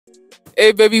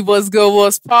Hey, baby, what's good?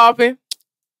 What's popping?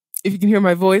 If you can hear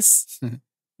my voice,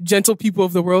 gentle people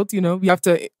of the world, you know,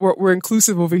 we're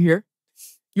inclusive over here.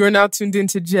 You are now tuned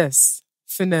into Jess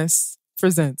Finesse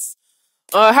Presents.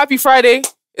 Happy Friday.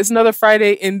 It's another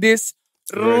Friday in this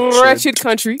wretched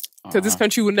country, because this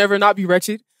country will never not be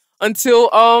wretched until,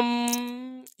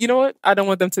 you know what? I don't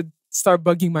want them to start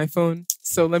bugging my phone,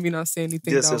 so let me not say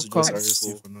anything that will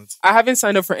cause. I haven't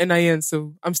signed up for NIN,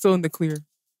 so I'm still in the clear,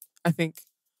 I think.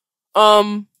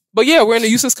 But yeah, we're in a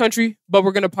useless country, but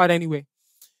we're gonna pod anyway.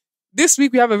 This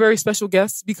week we have a very special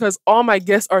guest because all my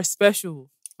guests are special,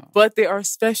 but they are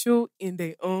special in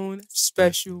their own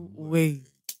special way.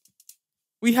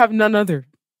 We have none other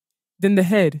than the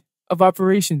head of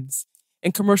operations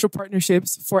and commercial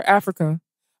partnerships for Africa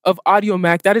of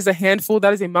Audiomack. That is a handful.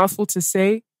 That is a mouthful to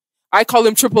say. I call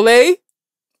him AAA,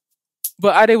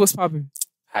 but Ade was popping.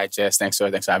 Hi, Jess. Thanks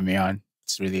for having me on.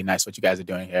 It's really nice what you guys are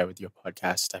doing here with your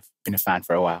podcast. I've been a fan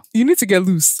for a while. You need to get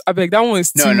loose. I beg, that one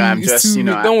is too... No, I'm just, don't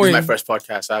this worry. is my first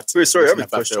podcast. I have to... Wait, sorry, I have a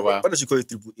after question. a while. Why don't you call it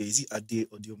AAA? Is it Ade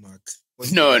Audiomack?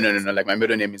 No. Like, my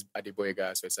middle name is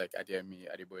Adeboyega, so it's like Adeyemi,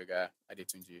 Adeboyega,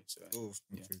 Adetunji. So, okay.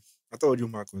 Yeah. I thought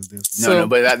Audiomack was there. No,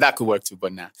 but that could work too,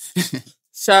 but nah.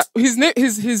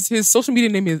 His social media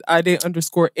name is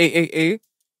Ade_AAA.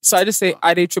 So I just say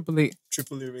Ade AAA.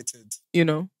 AAA rated. You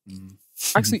know?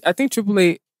 Actually, I think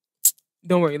AAA...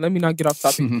 Don't worry, let me not get off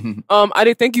topic.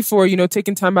 Ade, thank you for,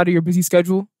 taking time out of your busy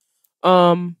schedule.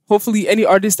 Hopefully any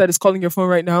artist that is calling your phone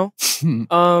right now,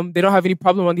 they don't have any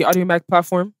problem on the Audiomack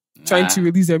platform trying to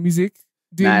release their music.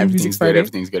 Everything's good.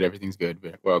 Everything's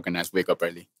good. We're organized. Wake up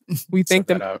early. We thank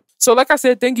them. So like I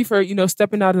said, thank you for,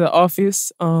 stepping out of the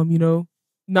office,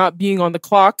 not being on the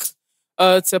clock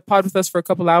to pod with us for a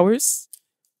couple hours.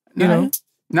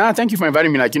 Thank you for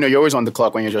inviting me. Like, you're always on the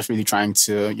clock when you're just really trying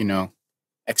to,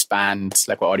 expand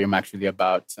like what Audiomack's really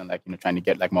about, and like trying to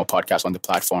get like more podcasts on the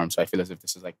platform. So I feel as if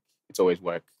this is like it's always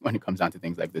work when it comes down to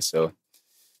things like this. So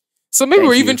maybe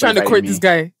we're even trying to court this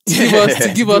guy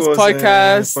to give us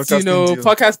podcasts,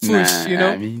 podcast push.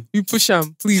 You push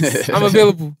him, please. I'm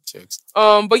available.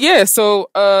 But yeah,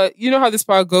 so you know how this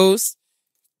pod goes.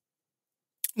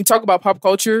 We talk about pop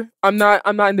culture. I'm not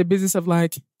in the business of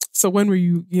like, so when were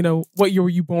you, what year were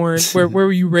you born? Where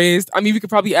were you raised? I mean, we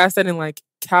could probably ask that in like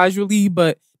casually,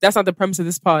 but that's not the premise of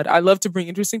this pod. I love to bring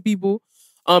interesting people,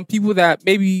 people that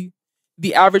maybe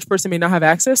the average person may not have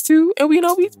access to, and we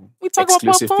talk about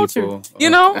pop culture,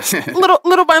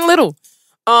 little by little.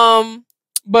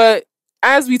 But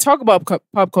as we talk about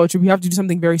pop culture, we have to do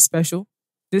something very special.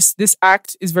 This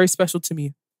act is very special to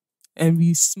me, and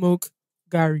we smoke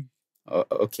Garri. Oh,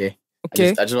 okay. I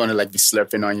just want to like be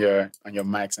slurping on your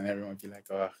mics, and everyone be like,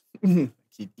 "Oh,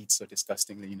 he eats so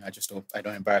disgustingly." I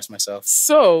don't embarrass myself.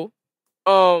 So,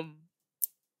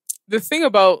 the thing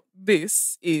about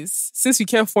this is, since we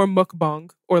can't form mukbang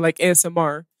or like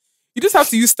ASMR, you just have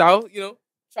to use style. Chop,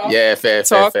 yeah, fair.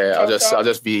 I'll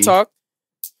just be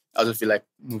like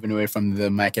moving away from the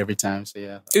mic every time. So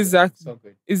yeah,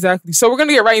 exactly. So we're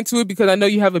gonna get right into it because I know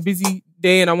you have a busy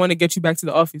day, and I want to get you back to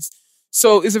the office.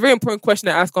 So it's a very important question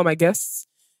to ask all my guests.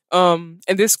 And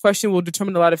this question will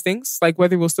determine a lot of things, like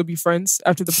whether we'll still be friends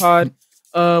after the pod,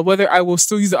 whether I will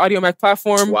still use the Audiomack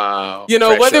platform. Wow.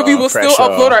 Whether we will still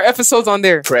upload our episodes on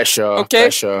there. Pressure.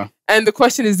 And the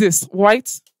question is this: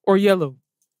 white or yellow?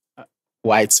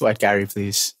 White Garri,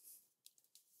 please.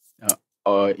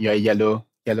 Or you're yellow.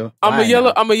 I'm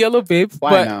a yellow babe.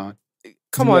 Why now?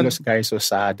 Come on. Garri so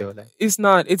sad though. Like. It's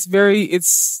not. It's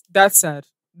that sad.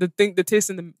 The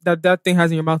taste that thing has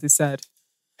in your mouth is sad.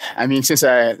 I mean, since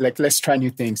let's try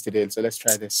new things today. So let's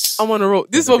try this. I'm on a roll.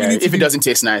 This is what we need to do. If it doesn't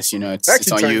taste nice,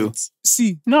 it's on you.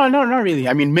 See. No, not really.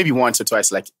 I mean, maybe once or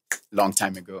twice, like a long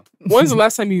time ago. When's the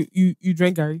last time you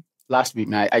drank Garri? Last week.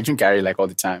 Now, I drink Garri like all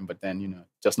the time, but then,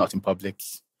 just not in public.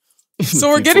 So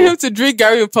we're getting him to drink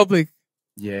Garri in public.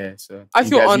 Yeah, so I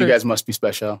feel honored. You guys must be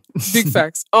special. Big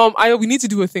facts. We need to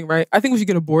do a thing, right? I think we should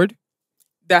get a board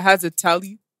that has a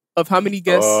tally of how many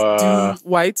guests do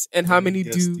white and how many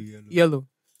do yellow.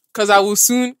 Because I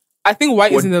think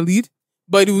white is in the lead,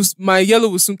 but my yellow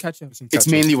will soon catch up. It's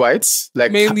mainly whites?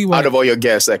 Like, mainly white. Out of all your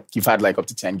guests, like, you've had like up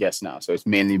to 10 guests now, so it's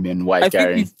mainly been white,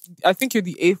 Garri. I think you're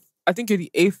the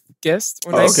eighth guest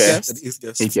or ninth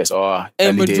guest. Eighth guest.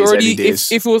 And majority,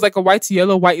 if it was like a white to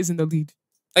yellow, white is in the lead.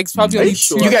 Like, it's probably only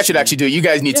two. You guys should actually do it. You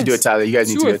guys need to do a tally.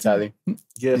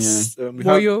 Yes. We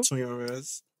have Tony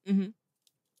Reyes.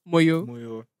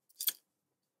 Moyo.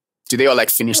 Do they all like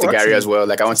finish the Garri as well?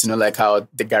 Like, I want to know like how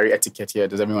the Garri etiquette here.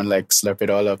 Does everyone like slurp it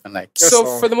all up and like?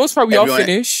 So for the most part, we all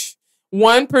finish.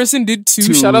 One person did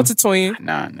two. Shout out to Toyin.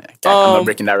 Nah. I'm not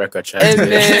breaking that record, Chad. And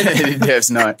then,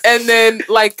 there's not. And then,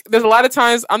 like, there's a lot of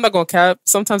times, I'm not going to cap.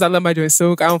 Sometimes I let my joint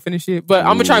soak. I don't finish it. But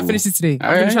I'm going to try and finish it today.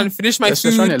 I'm going to try and finish my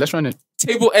food. Let's run it.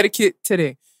 Table etiquette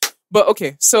today. But,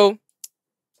 okay. So,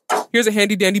 here's a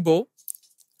handy dandy bowl.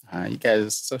 You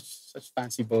guys, such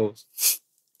fancy bowls.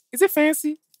 Is it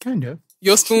fancy? Kind of.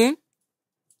 Your spoon?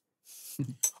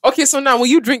 Okay, so now when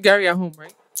you drink Garri at home,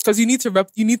 right? Because you need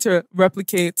to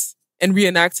replicate and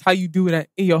reenact how you do it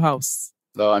in your house.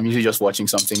 No, I'm usually just watching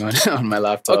something on my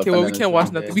laptop. Okay, well, we can't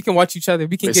watch nothing. We can watch each other.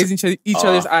 We can gaze into each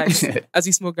other's eyes as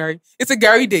we smoke Garri. It's a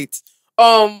Garri date.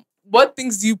 What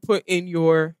things do you put in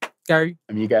your Garri?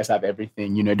 I mean, you guys have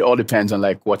everything. You know, it all depends on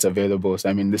like what's available. So,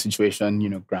 I mean, the situation, you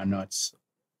know, groundnuts,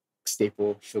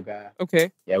 staple, sugar.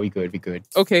 Okay. Yeah, we good.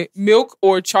 Okay, milk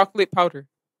or chocolate powder?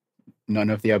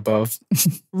 None of the above.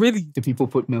 Really? Do people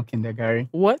put milk in their Garri?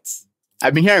 What?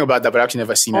 I've been hearing about that, but I've actually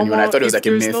never seen anyone. I thought it was like a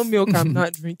myth. If there's no milk, I'm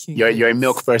not drinking. You're a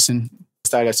milk person.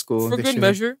 Start at school. For good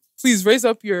measure, please raise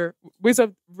up the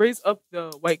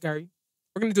white Garri.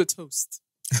 We're gonna do a toast.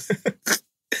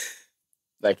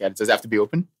 Like, does it have to be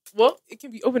open? Well, it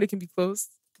can be open, it can be closed.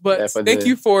 But thank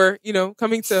you for,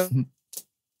 coming to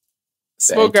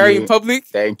smoke Garri in public.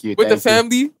 Thank you. With the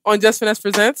family on Jess Finesse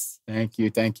Presents. Thank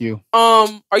you.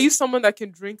 Are you someone that can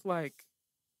drink like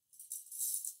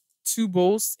 2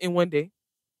 bowls in one day?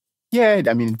 Yeah,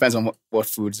 I mean, it depends on what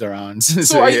food's around.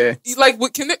 So are you, like,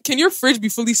 can your fridge be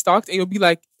fully stocked and you'll be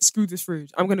like, screw this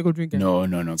fridge, I'm gonna go drink Garri?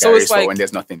 No. So Garri it's like when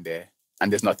there's nothing there,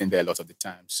 and there's nothing there a lot of the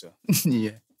time. So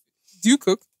yeah. Do you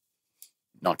cook?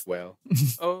 Not well.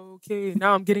 Okay,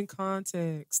 now I'm getting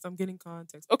context.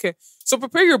 Okay, so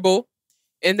prepare your bowl,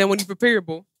 and then when you prepare your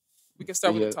bowl, we can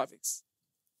start with the topics.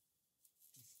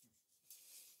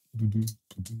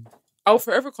 I'll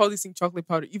forever call these things chocolate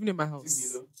powder, even in my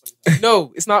house.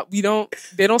 No, it's not. They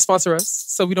don't sponsor us,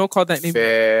 so we don't call that name.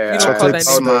 Fair. We don't call that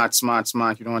name.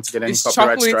 Smart. You don't want to get any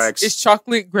copyright strikes. It's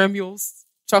chocolate granules,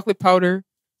 chocolate powder.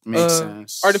 Makes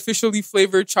sense. Artificially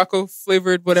flavored, choco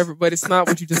flavored, whatever, but it's not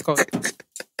what you just called it.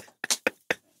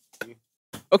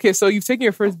 Okay, so you've taken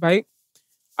your first bite.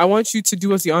 I want you to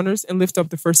do us the honors and lift up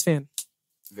the first fan.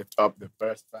 Lift up the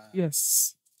first fan.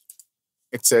 Yes.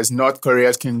 It says North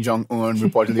Korea's Kim Jong-un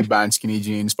reportedly banned skinny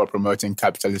jeans for promoting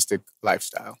capitalistic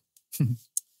lifestyle.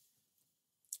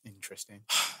 Interesting.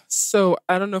 So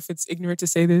I don't know if it's ignorant to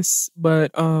say this,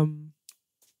 but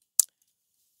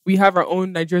we have our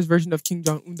own Nigeria's version of Kim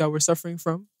Jong-un that we're suffering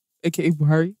from, aka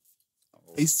Buhari.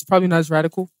 He's probably not as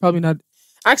radical. Probably not.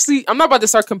 Actually, I'm not about to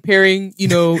start comparing,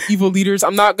 evil leaders.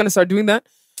 I'm not going to start doing that.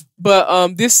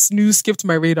 But this news skipped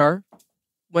my radar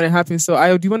when it happened. So,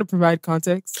 Ayo, do you want to provide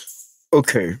context?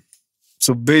 Okay.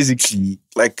 So basically,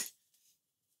 like,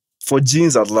 for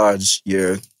jeans at large,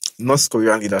 North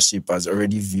Korean leadership has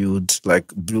already viewed,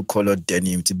 like, blue-collar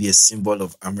denim to be a symbol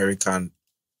of American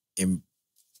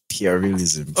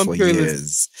imperialism for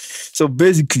years. So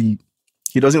basically,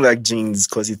 he doesn't like jeans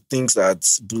because he thinks that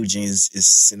blue jeans is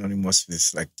synonymous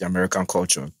with like the American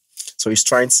culture. So he's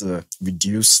trying to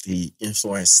reduce the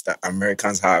influence that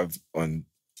Americans have on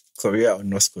Korea or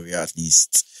North Korea at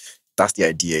least. That's the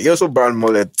idea. He also banned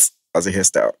mullet as a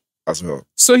hairstyle as well.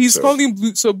 So he's calling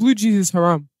blue jeans is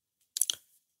haram.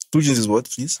 Blue jeans is what,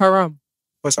 please? Haram.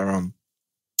 What's haram?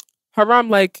 Haram,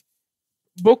 like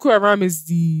Boko Haram is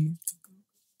the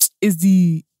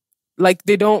like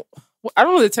they don't. I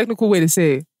don't know the technical way to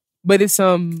say it, but it's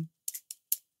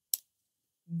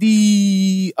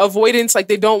the avoidance, like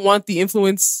they don't want the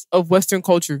influence of Western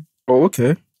culture. Oh,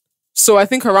 okay. So I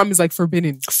think haram is like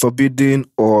forbidden. Forbidden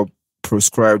or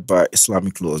prescribed by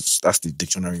Islamic laws. That's the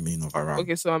dictionary meaning of haram.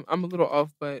 Okay, so I'm a little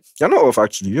off, but you're not off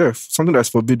actually. Yeah, something that's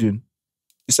forbidden.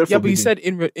 You said forbidden. But you said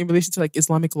in relation to like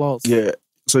Islamic laws. Yeah,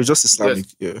 so it's just Islamic.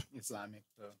 Yeah, Islamic.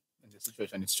 In this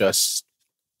situation, it's just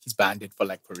he's banned it for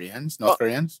like Koreans, North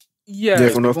Koreans. Yeah,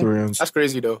 for North Koreans. That's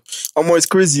crazy though. It's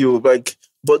crazy. Like,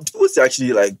 but people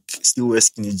actually like still wear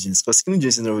skinny jeans because skinny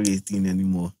jeans is not really a thing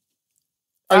anymore.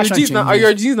 Are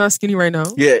your jeans not skinny right now?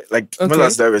 Yeah, like when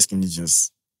last did I wear skinny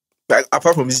jeans? Like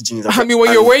apart from these jeans, I mean,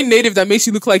 when you're wearing native, that makes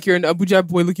you look like you're an Abuja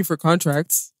boy looking for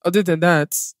contracts. Other than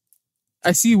that,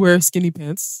 I see you wear skinny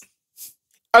pants.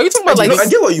 Are you talking about I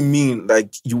get what you mean.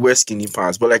 Like you wear skinny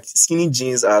pants, but like skinny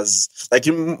jeans as like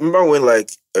you remember when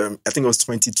like I think it was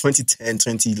 2010,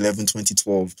 2011,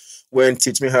 2012 when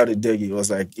Teach Me How to Dig it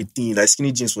was like a thing. Like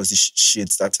skinny jeans was the shit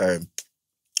that time.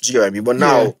 Do you get what I mean? But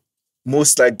now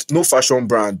most like no fashion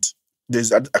brand.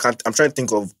 I'm trying to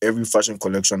think of every fashion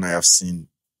collection I have seen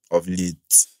of late.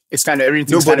 It's kind of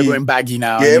everything's kind of going baggy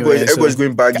now. Yeah, anyway, everybody's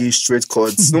going baggy, straight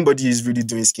cuts. Nobody is really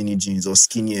doing skinny jeans or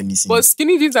skinny anything. But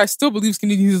skinny jeans, I still believe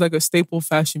skinny jeans is like a staple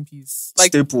fashion piece. Like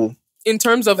staple. In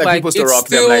terms of like people still it's rock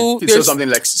still, them. Like it's still something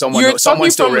like you're someone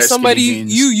talking still from wears somebody. skinny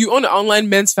jeans. You own an online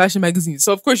men's fashion magazine,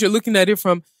 so of course you're looking at it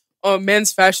from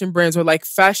men's fashion brands or like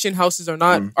fashion houses are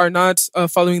not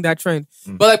following that trend.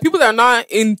 But like people that are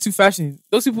not into fashion,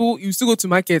 those people you still go to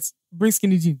markets, bring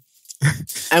skinny jeans.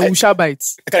 And we shall bite.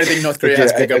 I kind of think North Korea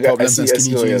has bigger problems than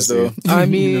skinny jeans, though. I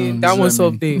mean, that one's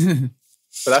solved day. But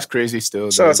that's crazy still.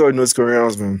 Shout out to all North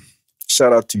Koreans, man.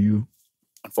 Shout out to you.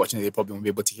 Unfortunately, they probably won't be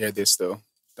able to hear this, though.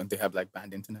 Don't they have like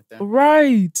banned internet there?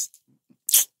 Right.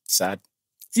 Sad.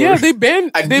 Yeah, they ban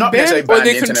or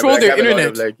they control their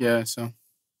internet. So.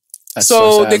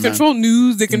 So they control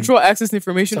news, they control access to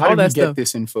information, so how all did that you stuff. Get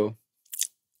this info.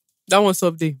 That one's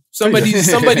solved day.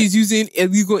 Somebody's using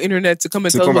illegal internet to come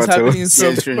and tell us what's happening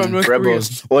from North Korea.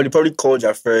 Or they probably called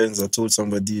their friends or told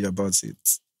somebody about it.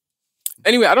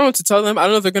 Anyway, I don't know what to tell them. I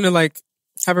don't know if they're gonna like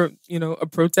have a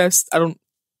protest. I don't.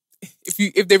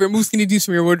 If they remove skinny jeans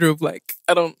from your wardrobe, like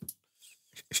I don't.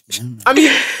 I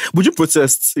mean, would you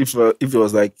protest if it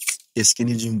was like a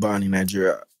skinny jean ban in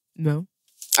Nigeria? No,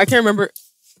 I can't remember.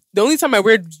 The only time I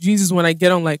wear jeans is when I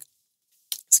get on like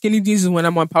skinny jeans is when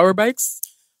I'm on power bikes.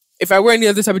 If I wear any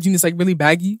other type of jeans, it's like really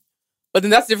baggy. But then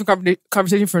that's a different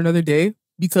conversation for another day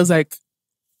because like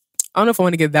I don't know if I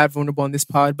want to get that vulnerable on this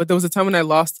pod. But there was a time when I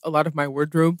lost a lot of my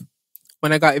wardrobe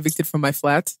when I got evicted from my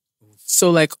flat. So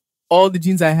like all the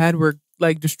jeans I had were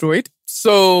like destroyed.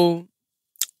 So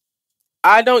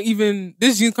I don't even,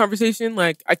 this jeans conversation,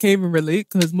 like I can't even relate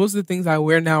because most of the things I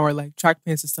wear now are like track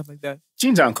pants and stuff like that.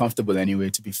 Jeans are uncomfortable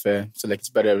anyway, to be fair. So like it's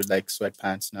better with like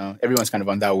sweatpants now. Everyone's kind of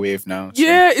on that wave now. So.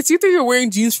 Yeah, it's either you're wearing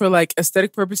jeans for like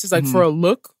aesthetic purposes, like for a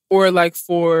look, or like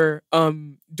for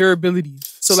durability.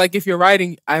 So like if you're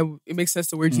riding, it makes sense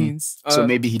to wear jeans. So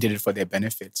maybe he did it for their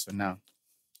benefit. So now,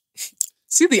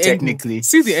 see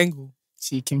the angle.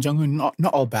 See, Kim Jong-un,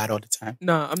 not all bad all the time.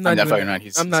 No, I'm not. Definitely not.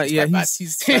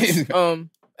 He's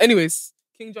Anyways,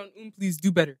 Kim Jong-un, please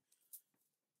do better.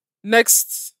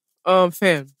 Next,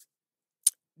 fan.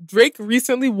 Drake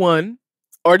recently won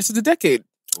Artist of the Decade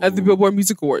at the Billboard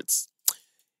Music Awards.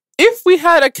 If we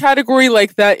had a category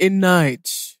like that in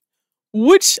Nige,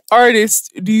 which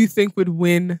artist do you think would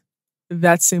win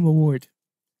that same award?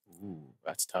 Ooh,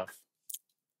 that's tough.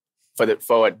 For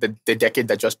the decade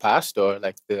that just passed, or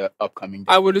like the upcoming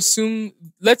decade? I would assume,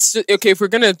 if we're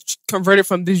going to convert it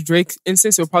from this Drake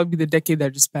instance, it'll probably be the decade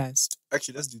that just passed.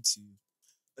 Actually, let's do two.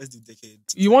 Let's do decade.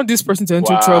 You want this person to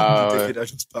enter trouble. The decade that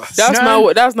just passed.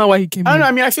 That's not why he came I don't know. here.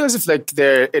 I mean, I feel as if like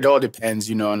it all depends,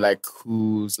 on like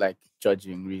who's like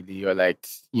judging really, or like,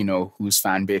 whose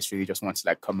fan base really just wants to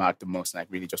like come out the most and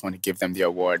like really just want to give them the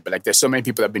award. But like there's so many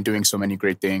people that have been doing so many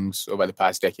great things over the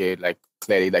past decade, like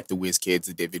clearly like the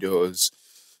WizKids, the Davidos,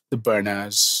 the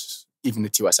Burners, even the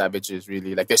Tiwa Savages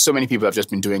really. Like there's so many people that have just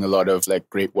been doing a lot of like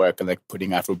great work and like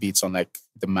putting Afro beats on like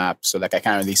the map. So like I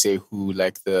can't really say who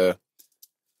like the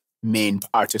main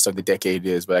artist of the decade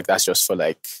is, but like that's just for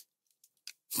like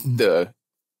the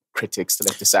critics to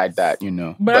like decide that,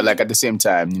 But like at the same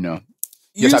time, you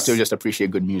just have to just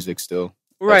appreciate good music still.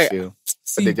 Right.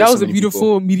 See, that was a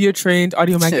beautiful media trained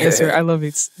Audiomack answer. I love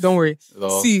it. Don't worry.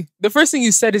 Hello. See, the first thing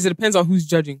you said is it depends on who's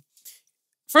judging.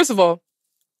 First of all,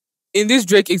 in this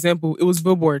Drake example, it was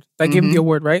Billboard that gave him the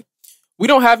award, right? We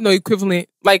don't have no equivalent.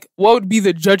 Like, what would be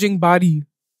the judging body,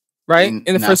 right?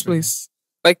 In the first place.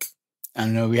 Like, I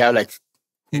don't know. We have like,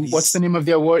 what's the name of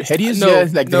the award? Headies? No, yeah,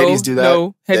 like the Headies do that.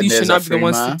 No, Headies should not be the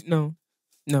ones to...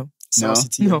 No. Sound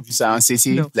City. No. Sound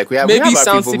City. No. Like we have Maybe our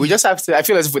Sound people. City. We just have to, I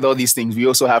feel as if with all these things, we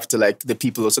also have to like, the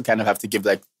people also kind of have to give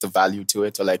like the value to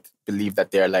it or like believe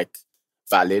that they're like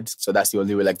valid. So that's the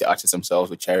only way like the artists themselves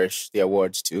would cherish the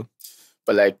awards too.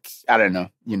 But like, I don't know,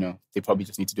 they probably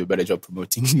just need to do a better job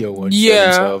promoting the awards for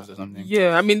themselves or something.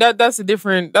 Yeah, I mean,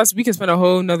 we can spend a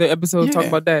whole nother episode talking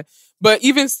about that. But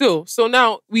even still, so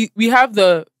now we have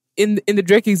in the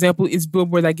Drake example, it's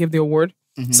Billboard that gave the award.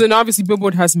 Mm-hmm. So now obviously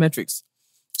Billboard has metrics.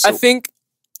 So, I think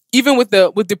even with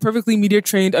the perfectly media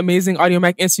trained, amazing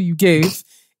Audiomack answer you gave,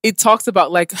 it talks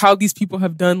about like how these people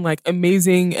have done like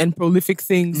amazing and prolific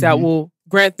things that will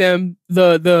grant them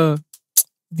the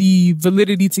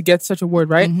validity to get such a award,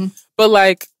 right? Mm-hmm. But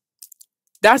like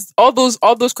that's all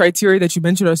those criteria that you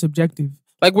mentioned are subjective.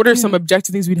 Like what are some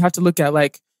objective things we'd have to look at?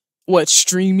 Like what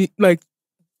streaming, like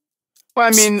well,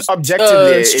 I mean,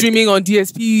 objectively, streaming on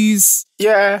DSPs.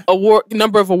 Yeah,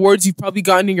 number of awards you've probably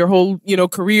gotten in your whole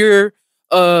career.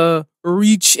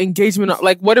 Reach, engagement.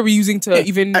 Like what are we using to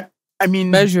even? I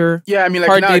mean, measure. Yeah, I mean, like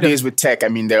hard nowadays data. with tech, I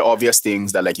mean, there are obvious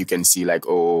things that like you can see, like,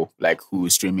 oh, like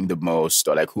who's streaming the most,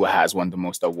 or like who has won the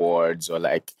most awards, or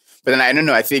like. But then I don't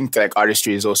know. I think like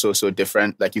artistry is also so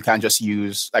different. Like you can't just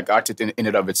use like art in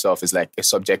and of itself is like a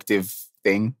subjective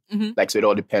thing. Mhm. Like so, it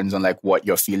all depends on like what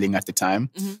you're feeling at the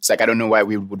time. Mhm. It's like I don't know why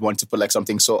we would want to put like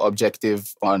something so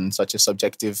objective on such a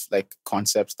subjective like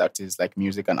concept that is like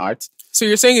music and art. So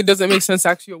you're saying it doesn't make sense to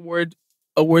actually award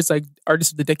awards like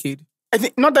Artist of the Decade? I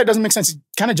think not that it doesn't make sense. It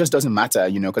kind of just doesn't matter,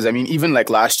 you know, because I mean, even like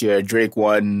last year, Drake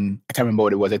won, I can't remember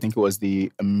what it was. I think it was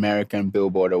the American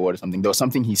Billboard Award or something. There was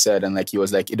something he said, and like he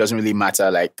was like, it doesn't really matter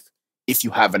like if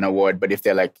you have an award, but if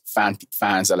they're like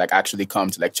fans that like actually come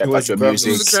to like check It out was your the Grammys.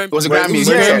 music. It was It was a When Grammys,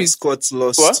 When yeah. Travis Scott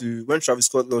What? when Travis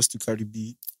Scott lost to Cardi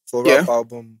B for Yeah. rap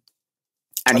album.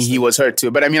 And he was hurt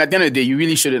too. But I mean, at the end of the day, you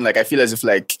really shouldn't like. I feel as if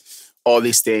like all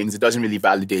these things, it doesn't really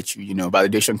validate you. You know,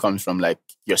 validation comes from like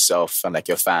yourself and like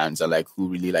your fans and like who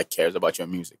really like cares about your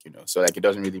music. You know, so like it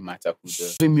doesn't really matter who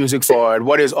the music forward.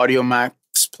 What is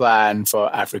Audiomack's plan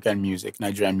for African music,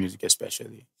 Nigerian music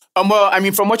especially? Well, I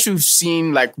mean, from what you've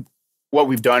seen, like what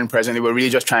we've done presently, we're really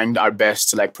just trying our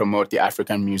best to like promote the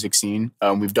African music scene.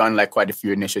 We've done like quite a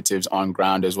few initiatives on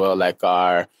ground as well, like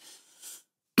our.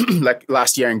 Like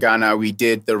last year in Ghana, we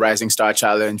did the Rising Star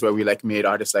Challenge where we like made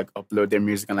artists like upload their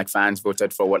music and like fans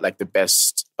voted for what like the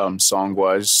best song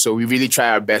was. So we really try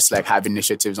our best to like have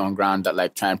initiatives on ground that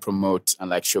like try and promote and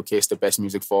like showcase the best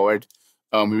music forward.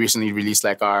 We recently released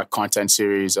like our content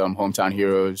series, Hometown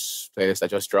Heroes playlist that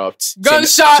just dropped.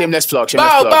 Gunshot! Shameless plug.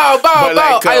 Bow, bow, bow, But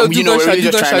like, bow. you know, we're really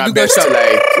just trying our best to gunshot.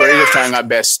 like, we're really just trying our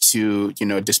best to, you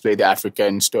know, display the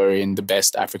African story in the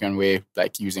best African way,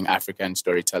 like using African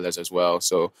storytellers as well.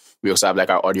 So we also have like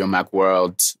our Audiomack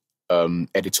World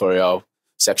editorial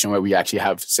section where we actually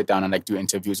have sit down and like do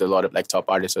interviews with a lot of like top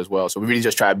artists as well. So we really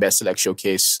just try our best to like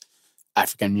showcase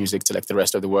African music to like the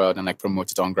rest of the world and like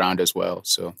promote it on ground as well.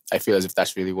 So I feel as if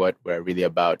that's really what we're really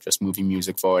about, just moving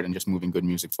music forward and just moving good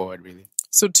music forward, really.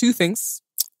 So two things.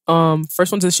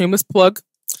 First one's a shameless plug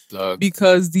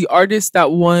because the artist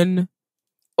that won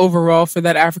overall for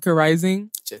that Africa Rising,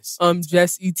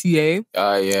 Jess ETA.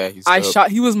 Yeah, he's dope.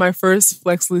 He was my first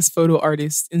Flexlist photo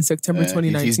artist in September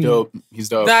 2019. He's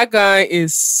dope. That guy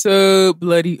is so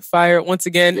bloody fire. Once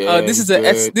again, Yeah, this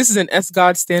is an S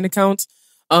God Stan account.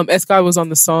 S God was on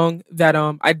the song that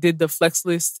I did the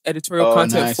Flexlist editorial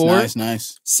content for.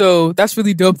 Nice. So that's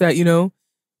really dope that, you know,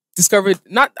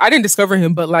 I didn't discover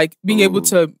him, but like being able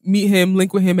to meet him,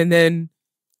 link with him, and then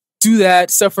do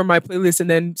that stuff for my playlist and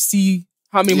then see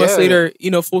how many months later, you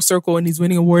know, full circle and he's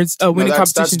winning awards, winning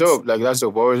competitions. That's dope. Like that's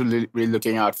dope. We're always really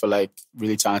looking out for like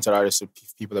really talented artists,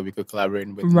 people that we could collaborate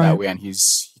with in that way, and he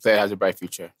clearly has a bright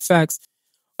future. Facts.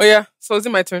 Oh yeah. So is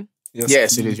it my turn?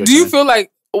 Yes, it is your turn. Do you feel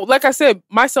like I said,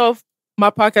 myself, my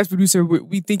podcast producer,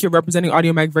 we think you're representing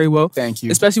Audiomack very well. Thank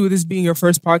you. Especially with this being your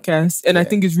first podcast. And I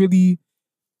think it's really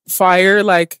fire.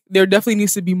 Like, there definitely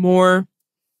needs to be more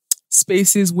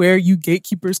spaces where you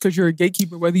gatekeepers, because you're a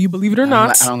gatekeeper, whether you believe it or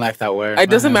not. I don't like that word. It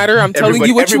doesn't matter. I'm telling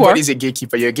you what you are. Everybody's a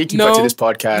gatekeeper. You're a gatekeeper to this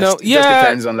podcast. No, it just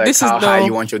depends on like how high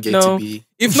you want your gate to be.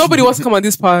 If nobody wants to come on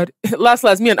this pod, last,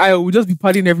 me and Io will just be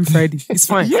partying every Friday. It's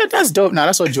fine. Yeah, that's dope. Now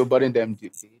that's what Joe Budden them do.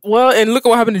 Well, and look at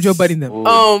what happened to Joe Budden them.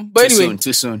 But anyway,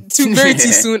 too soon. Too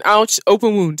soon. Ouch.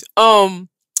 Open wound.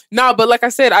 But like I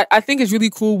said, I think it's really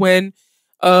cool when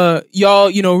y'all,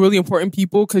 you know, really important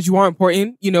people, because you are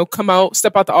important, you know, come out,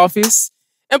 step out the office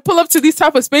and pull up to these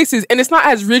type of spaces. And it's not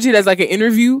as rigid as like an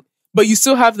interview, but you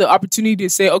still have the opportunity to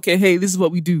say, okay, hey, this is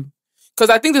what we do. Because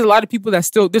I think there's a lot of people that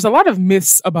there's a lot of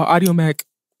myths about Audiomack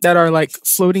that are like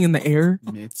floating in the air.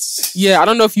 Myths. Yeah, I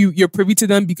don't know if you're privy to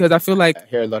them, because I feel like I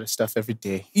hear a lot of stuff every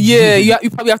day. Yeah,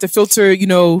 you probably have to filter, you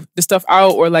know, the stuff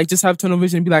out, or like just have tunnel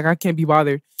vision and be like, I can't be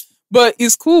bothered. But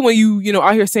it's cool when you know,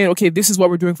 out here saying, okay, this is what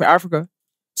we're doing for Africa.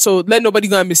 So let nobody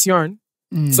go and miss yarn.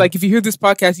 It's like, if you hear this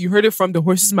podcast, you heard it from the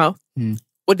horse's mouth.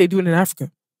 What they doing in Africa?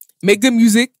 Make good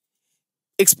music,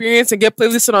 experience, and get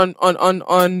playlisted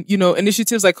on you know,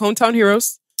 initiatives like Hometown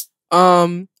Heroes,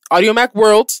 Audiomack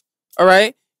World. All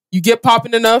right, you get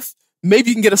popping enough, maybe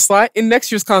you can get a slot in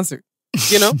next year's concert.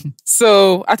 You know,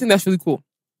 so I think that's really cool.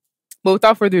 But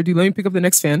without further ado, let me pick up the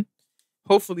next fan.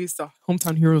 Hopefully, it's the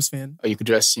Hometown Heroes fan. Or you could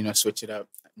just, you know, switch it up.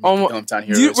 Hometown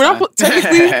Heroes.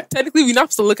 Technically, we're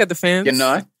not supposed to look at the fans. You're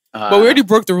not. But we already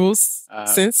broke the rules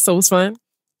so it's fine.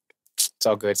 It's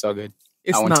all good. It's all good.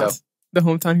 It's not the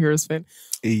Hometown Heroes fan.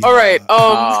 Yeah. All right.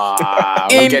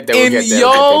 We'll get there.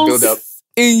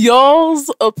 In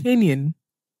y'all's opinion,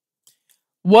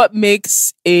 what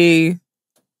makes a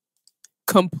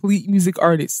complete music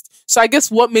artist? So I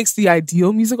guess what makes the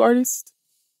ideal music artist?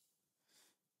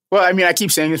 Well, I mean, I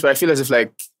keep saying this, but I feel as if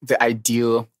like the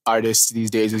ideal artist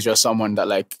these days is just someone that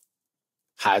like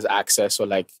has access or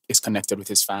like is connected with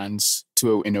his fans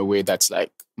to in a way that's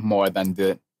like more than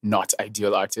the not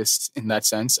ideal artist in that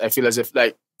sense. I feel as if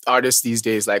like artists these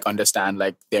days like understand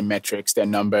like their metrics, their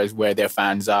numbers, where their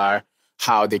fans are,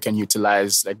 how they can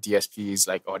utilize like DSPs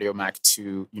like Audiomack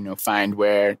to, you know, find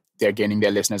where they're gaining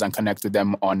their listeners and connect with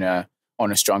them on a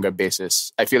stronger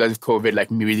basis. I feel as if COVID like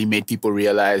really made people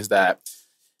realize that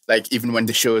like even when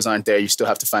the shows aren't there, you still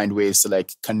have to find ways to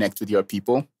like connect with your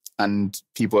people. And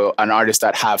artists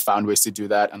that have found ways to do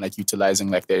that and like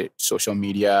utilizing like their social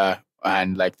media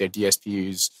and like their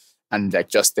DSPs and like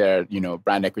just their, you know,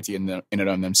 brand equity in and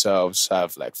of themselves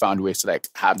have like found ways to like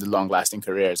have the long lasting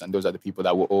careers. And those are the people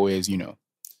that will always, you know,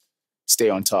 stay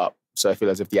on top. So I feel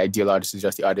as if the ideal artist is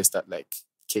just the artist that like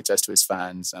caters to his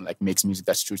fans and like makes music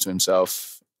that's true to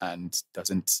himself and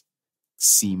doesn't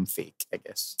seem fake, I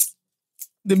guess.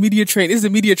 The media training is the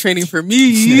media training for me.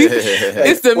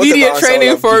 It's the media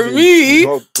training for me.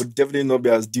 Would definitely not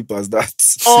be as deep as that.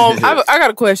 I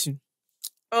got a question.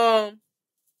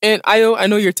 And I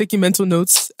know you're taking mental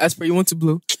notes as per you want to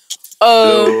blow.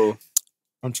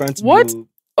 I'm trying to what? blow.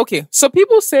 Okay, so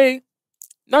people say,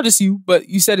 not just you, but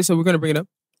you said it, so we're gonna bring it up.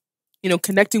 You know,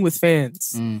 connecting with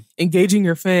fans, engaging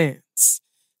your fans,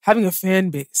 having a fan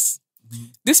base.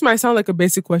 This might sound like a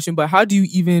basic question, but how do you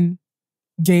even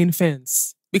gain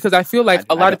fans? Because I feel like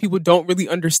a lot of people don't really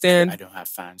understand. I don't have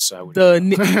fans, so I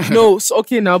wouldn't. No, so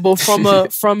okay now, but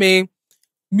from a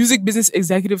music business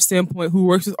executive standpoint, who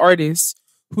works with artists,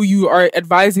 who you are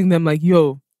advising them like,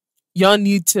 yo, y'all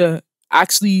need to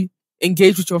actually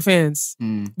engage with your fans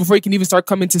before you can even start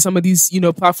coming to some of these, you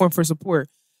know, platforms for support.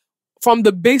 From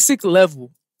the basic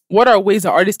level, what are ways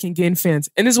that artists can gain fans?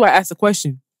 And this is why I asked the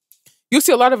question. You'll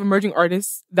see a lot of emerging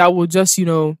artists that will just, you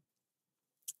know,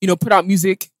 put out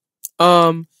music.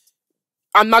 I'm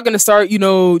not gonna start, you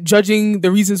know, judging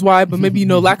the reasons why, but maybe, you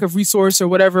know, lack of resource or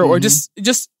whatever, or just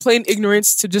plain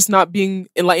ignorance to just not being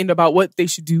enlightened about what they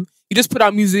should do. You just put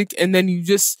out music and then you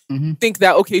just think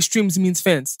that, okay, streams means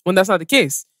fans, when that's not the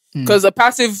case. Because a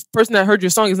passive person that heard your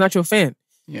song is not your fan.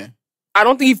 Yeah. I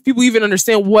don't think people even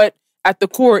understand what at the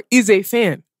core is a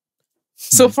fan.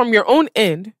 So from your own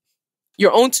end,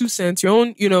 your own 2 cents, your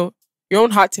own, you know, your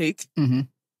own hot take,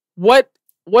 what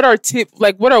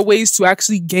are ways to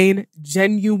actually gain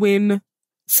genuine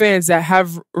fans that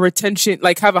have retention,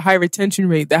 like have a high retention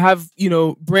rate, that have, you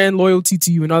know, brand loyalty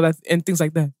to you and all that and things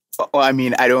like that? Well, I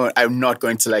mean, I'm not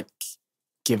going to like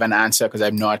give an answer because I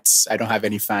don't have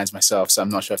any fans myself, so I'm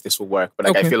not sure if this will work. But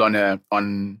like, I feel on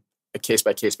a case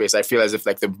by case basis, I feel as if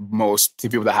like the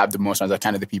people that have the most fans are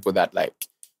kind of the people that like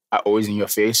are always in your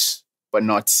face, but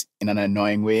not in an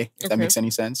annoying way, if that makes any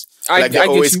sense. Like they're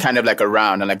always kind of like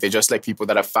around and like they're just like people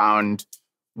that have found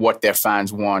what their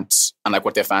fans want and like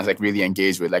what their fans like really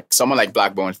engage with. Like someone like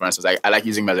Blackbone, for instance, I like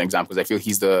using him as an example because I feel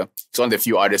he's one of the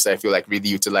few artists I feel like really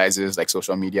utilizes like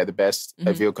social media the best.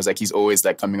 I feel because like he's always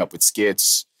like coming up with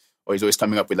skits or he's always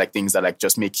coming up with like things that like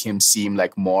just make him seem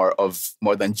like more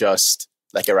than just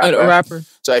like a rapper.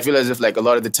 So I feel as if like a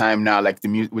lot of the time now, like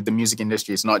with the music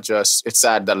industry, it's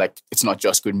sad that like it's not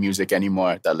just good music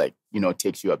anymore that like, you know,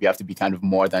 takes you up. You have to be kind of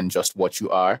more than just what you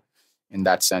are in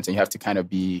that sense. And you have to kind of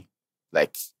be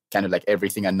like kind of like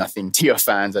everything and nothing to your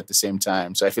fans at the same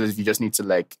time. So I feel as if you just need to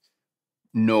like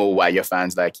know why your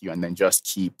fans like you and then just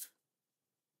keep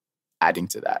adding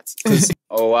to that.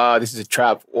 Oh wow, this is a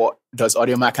trap. Does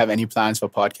Audiomack have any plans for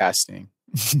podcasting?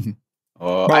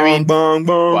 Wow.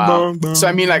 So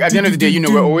I mean, like at the end of the day, you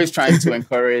know, we're always trying to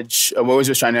encourage. We're always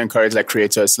just trying to encourage like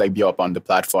creators to like be up on the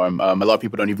platform. A lot of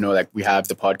people don't even know like we have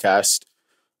the podcast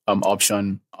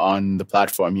option on the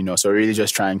platform. You know, so we're really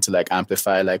just trying to like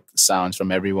amplify like sounds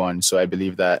from everyone. So I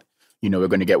believe that, you know, we're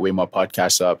going to get way more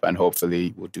podcasts up, and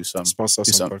hopefully we'll do some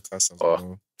podcasts as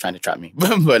well. Trying to trap me,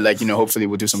 but like, you know, hopefully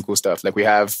we'll do some cool stuff. Like we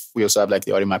also have like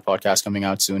the Audiomack podcast coming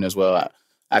out soon as well.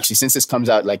 Actually, since this comes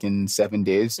out like in 7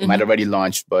 days, it might already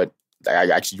launch, but I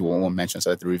actually won't mention so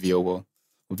that the reveal will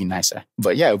be nicer.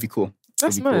 But yeah, it'll be cool.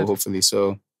 That's it'll be cool, hopefully.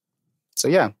 So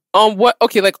yeah.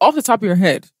 Like off the top of your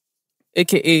head,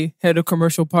 aka head of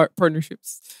commercial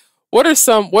partnerships, what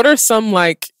are some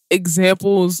like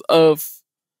examples of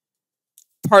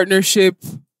partnership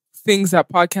things that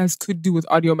podcasts could do with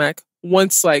Audiomack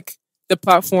once like the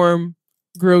platform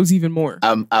grows even more?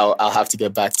 I'll have to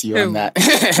get back to you on that.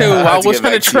 I was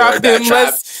trying to trap him.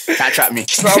 Can't trap me.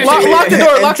 Lock the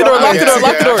door. I'll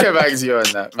get back to you on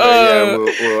that. But yeah,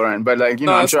 we'll run. But like, you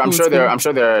know, I'm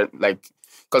sure they're like,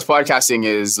 because podcasting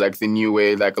is like the new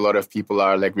way. Like a lot of people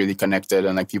are like really connected,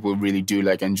 and like people really do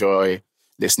like enjoy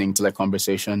listening to like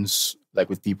conversations like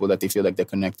with people that they feel like they're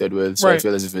connected with. So I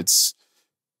feel as if it's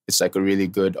it's like a really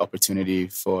good opportunity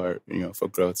for for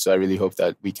growth. So I really hope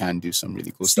that we can do some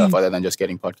really cool stuff other than just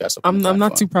getting podcasts up. I'm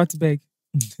not too proud to beg.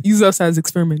 Use us as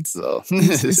experiments. So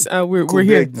we're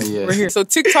here. Yeah. We're here. So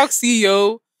TikTok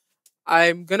CEO,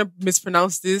 I'm gonna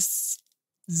mispronounce this.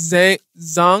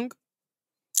 Zhang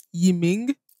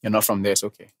Yiming. You're not from there, it's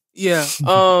okay. Yeah.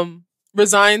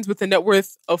 Resigns with a net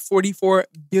worth of $44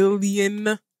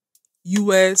 billion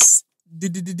US.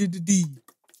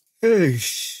 Hey,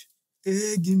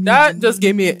 That just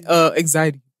gave me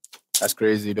anxiety. That's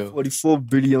crazy though. $44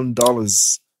 billion.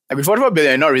 Like before $44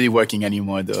 billion, not really working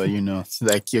anymore though,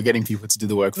 Like you're getting people to do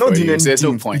the work Not for doing you. So there's no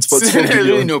anything. point. It's for There's 12 really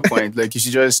billion. no point. Like you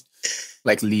should just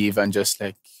like leave and just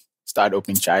like start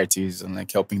opening charities and like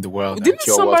helping the world and Didn't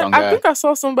cure world somebody? hunger. I think I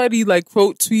saw somebody like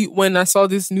quote tweet when I saw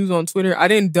this news on Twitter. I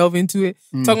didn't delve into it.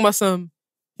 Talking about some.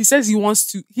 He says he wants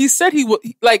to. He said he would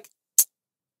like.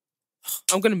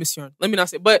 I'm gonna miss yarn. Let me not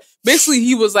say. But basically,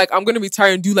 he was like, I'm gonna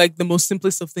retire and do like the most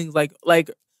simplest of things, like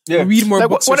read more Like,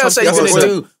 books. what or else are something. you gonna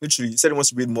do? Literally, he said he wants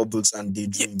to read more books and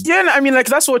daydream. Yeah, I mean, like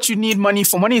that's what you need money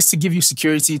for. Money is to give you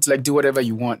security to like do whatever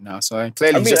you want now. So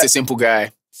clearly, he's just a simple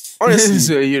guy. Honestly.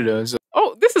 So,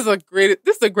 Oh, this is a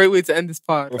great way to end this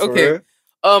pod. Oh, for Okay.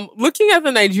 real? Looking at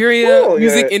the Nigeria Oh,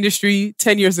 music yeah. industry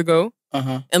 10 years ago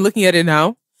uh-huh. and looking at it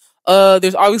now,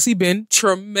 there's obviously been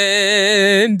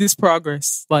tremendous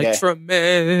progress.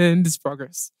 Tremendous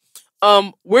progress.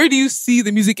 Where do you see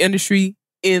the music industry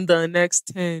in the next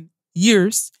 10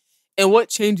 years? And what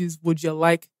changes would you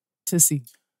like to see?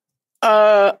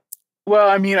 Well,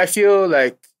 I mean, I feel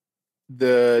like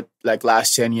the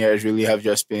last 10 years really have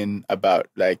just been about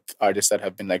like artists that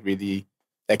have been like really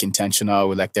like intentional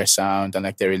with like their sound and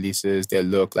like their releases, their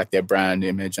look, like their brand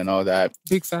image and all that.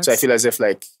 Big facts. So I feel as if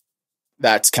like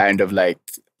that's kind of like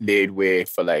laid way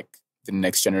for like the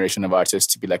next generation of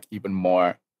artists to be like even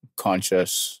more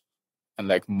conscious and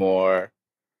like more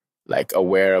like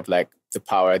aware of like the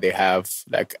power they have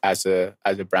like as a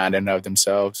brand and of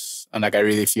themselves. And like I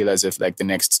really feel as if like the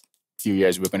next few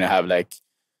years we're gonna have like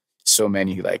so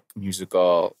many like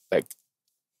musical like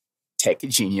tech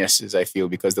geniuses, I feel,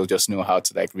 because they'll just know how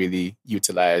to like really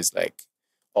utilize like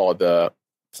all the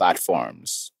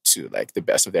platforms to like the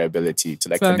best of their ability to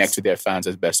like connect with their fans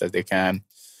as best as they can.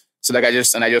 So like I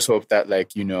just hope that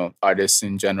like, artists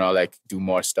in general like do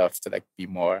more stuff to like be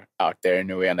more out there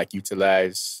in a way and like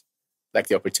utilize like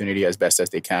the opportunity as best as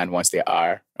they can once they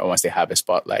are or once they have a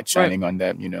spotlight shining on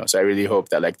them, So I really hope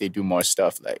that like they do more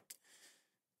stuff like,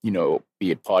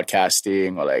 be it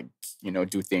podcasting or like,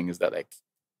 do things that like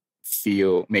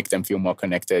make them feel more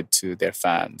connected to their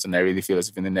fans. And I really feel as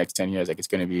if in the next 10 years, like it's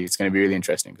gonna be really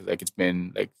interesting because like it's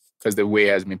been like because the way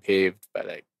has been paved by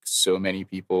like so many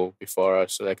people before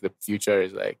us. So like the future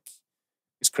is like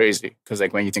it's crazy because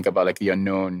like when you think about like the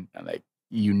unknown and like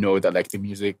that like the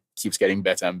music keeps getting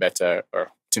better and better,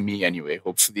 or to me anyway,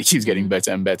 hopefully it keeps getting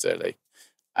better and better. Like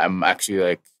I'm actually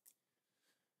like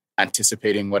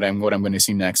anticipating what I'm going to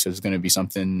see next. So it's going to be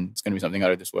something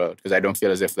out of this world because I don't feel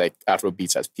as if like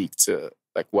Afrobeats has peaked to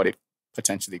like what it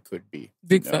potentially could be.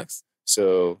 Big facts.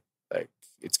 So like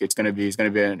it's going to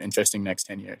be an interesting next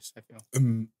 10 years, I feel.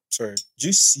 Sorry, do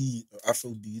you see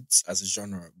Afrobeats as a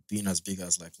genre being as big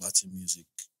as like Latin music?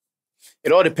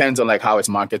 It all depends on like how it's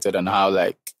marketed and how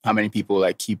many people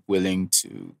like keep willing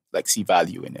to like see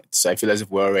value in it. So I feel as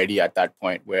if we're already at that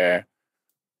point where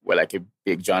we're like a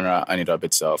big genre on it of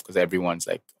itself because everyone's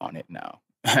like on it now.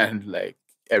 And like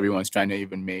everyone's trying to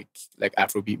even make like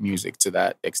Afrobeat music to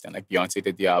that extent. Like Beyonce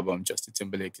did the album, Justin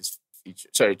Bieber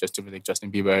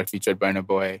featured Burna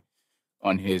Boy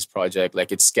on his project.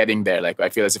 Like it's getting there. Like I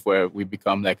feel as if we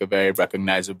become like a very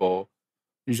recognizable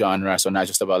genre. So not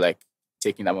just about like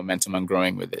taking that momentum and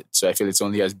growing with it. So I feel it's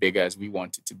only as big as we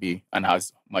want it to be and how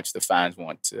much the fans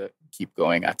want to keep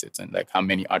going at it and like how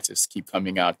many artists keep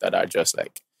coming out that are just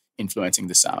like influencing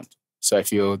the sound. So I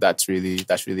feel that's really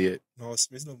it. No, it's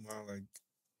amazing, man. Like, you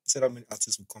said how many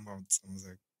artists will come out. I was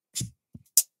like,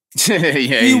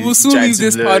 yeah, you will soon leave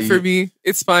this pod for me.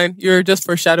 It's fine. You're just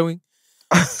foreshadowing.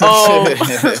 I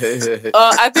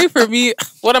think for me,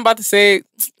 what I'm about to say,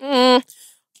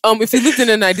 if we lived in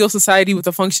an ideal society with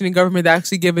a functioning government that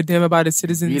actually gave a damn about its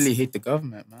citizens. You really hate the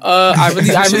government, man. I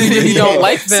really don't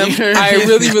like them. I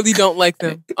really don't like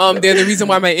them. They're the reason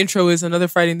why my intro is Another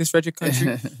Friday in This Wretched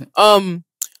Country.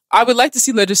 I would like to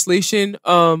see legislation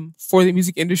for the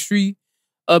music industry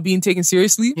being taken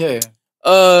seriously. Yeah.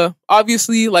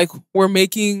 Obviously, like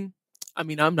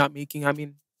I'm not making. I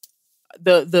mean,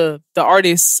 the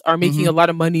artists are making a lot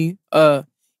of money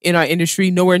in our industry,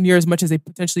 nowhere near as much as they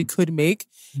potentially could make.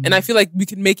 And I feel like we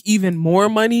could make even more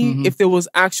money if there was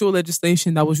actual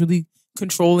legislation that was really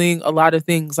controlling a lot of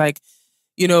things. Like,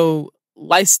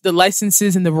 the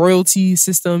licenses and the royalty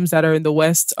systems that are in the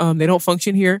West, they don't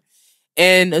function here.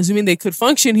 And assuming they could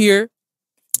function here,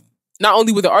 not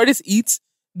only would the artists eat,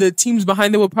 the teams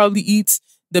behind them will probably eat.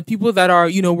 The people that are,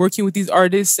 working with these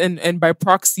artists and by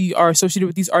proxy are associated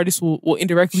with these artists will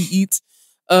indirectly eat.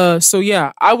 So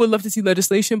yeah, I would love to see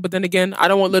legislation, but then again, I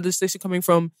don't want legislation coming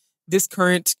from this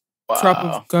current crop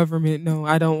of government. No,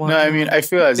 I don't want. No, I mean, I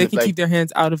feel as they if can keep their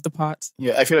hands out of the pot.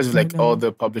 Yeah, I feel as if all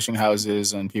the publishing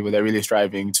houses and people, they're really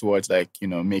striving towards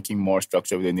making more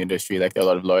structure within the industry. Like there are a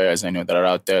lot of lawyers I know that are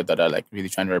out there that are really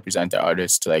trying to represent their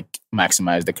artists to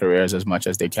maximize their careers as much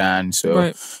as they can. So,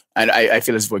 right. And I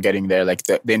feel as if we're getting there. Like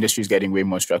the industry is getting way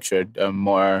more structured.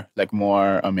 More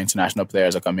international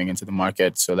players are coming into the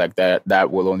market. So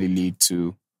that will only lead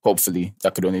to, hopefully,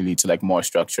 that could only lead to more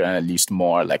structure and at least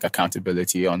more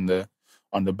accountability on the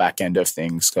back end of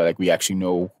things. So we actually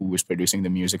know who is producing the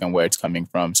music and where it's coming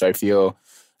from. So I feel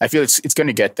it's going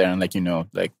to get there. And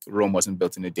Rome wasn't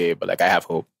built in a day, but I have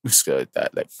hope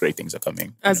that great things are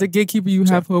coming. As a gatekeeper, you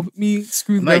have hope. Me,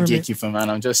 screw the government. I'm not a gatekeeper, man.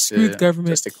 I'm just government.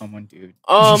 Just a common dude.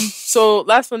 So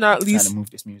last but not least, trying to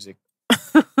move this music.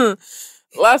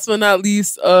 Last but not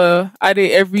least,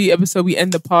 every episode we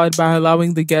end the pod by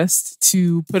allowing the guest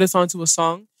to put us onto a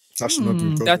song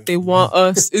that they want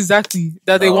us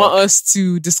they want us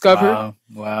to discover.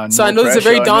 Wow. So I know it's a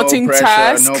very daunting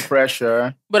task. No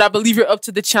pressure. But I believe you're up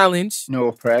to the challenge.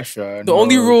 No pressure. The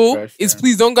only rule is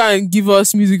please don't go and give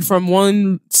us music from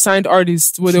one signed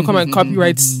artist where they'll come and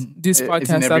copyright this podcast.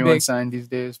 Isn't everyone signed these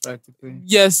days practically?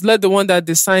 Yes, let the one that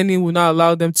they're signing will not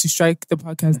allow them to strike the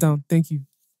podcast down. Thank you.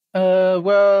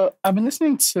 Well, I've been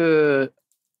listening to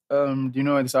do you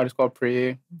know this artist called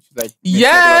Pray? She's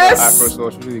yes, Afro soul.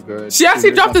 She's really good. She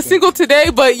actually dropped a single today,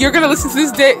 but you're gonna listen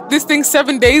to this thing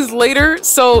 7 days later.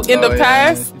 So in the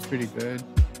past, it's pretty good.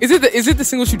 Is it the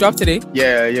single she dropped today?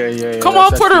 Yeah. Come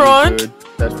on, put her on. Good.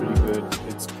 That's pretty good.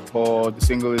 The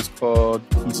single is called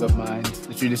Peace of Mind.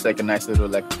 It's really just a nice little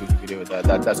music video with that.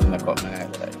 That's when I caught my eye.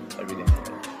 I really enjoyed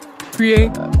it. Pray.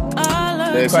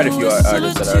 There are quite a few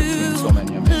artists that are doing so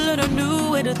many amazing.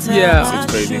 Yeah.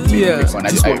 It's crazy. Yeah.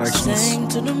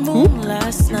 Who?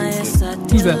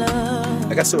 Who's that?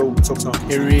 I guess we'll talk to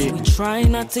him. We try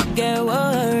not to get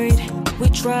worried. We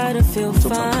try to feel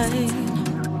fine.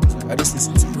 I just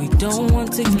listen to We don't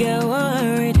want to get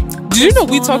worried. Did you know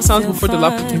We Talk sounds before the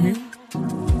lap came here?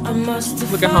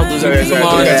 Look at how I'm putting people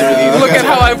on. Look at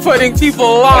how I'm putting people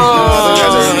on. Those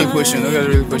guys are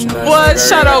really pushing. What?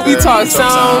 Shout out We Talk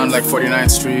sound.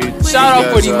 49th Street. Shout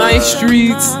out 49th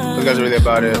Street. Those guys are really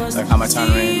about it.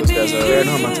 Hamatan Rain. Those guys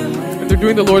are. They're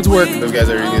doing the Lord's work. Those guys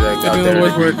are really out doing there. the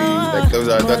Lord's work.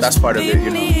 That's part of it.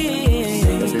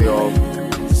 That's really all.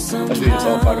 That's really just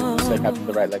all part of it. Just having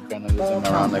the right journalism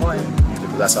around the music.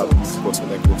 That's how it's supposed to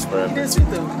live forever.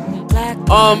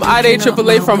 Ide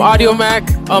AAA from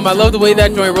Audiomack. I love the way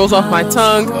that joint rolls off my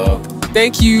tongue.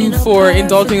 Thank you for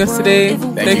indulging us today.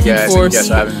 Thank you guys. Thank you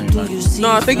for having me, man.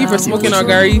 No, thank you for smoking our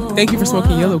Garri. Thank you for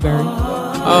smoking yellow Garri.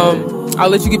 I'll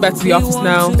let you get back to the office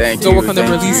now. Go work on the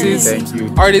releases. Thank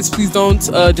you. Artists, please don't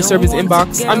disturb his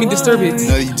inbox. I mean, disturb it.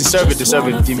 No, you disturb it.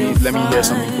 Let me hear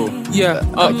something cool. Yeah.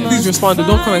 Please respond.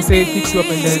 Don't come and say it picks you up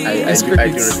and then I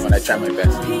do respond. I try my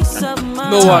best.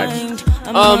 No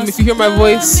watch. If you hear my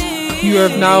voice, you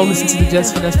have now listened to the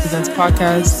Jess Finesse Presents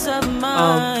podcast.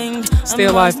 Stay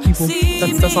alive, people.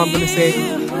 That's all I'm gonna say.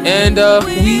 And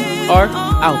we are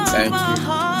out. Thank you.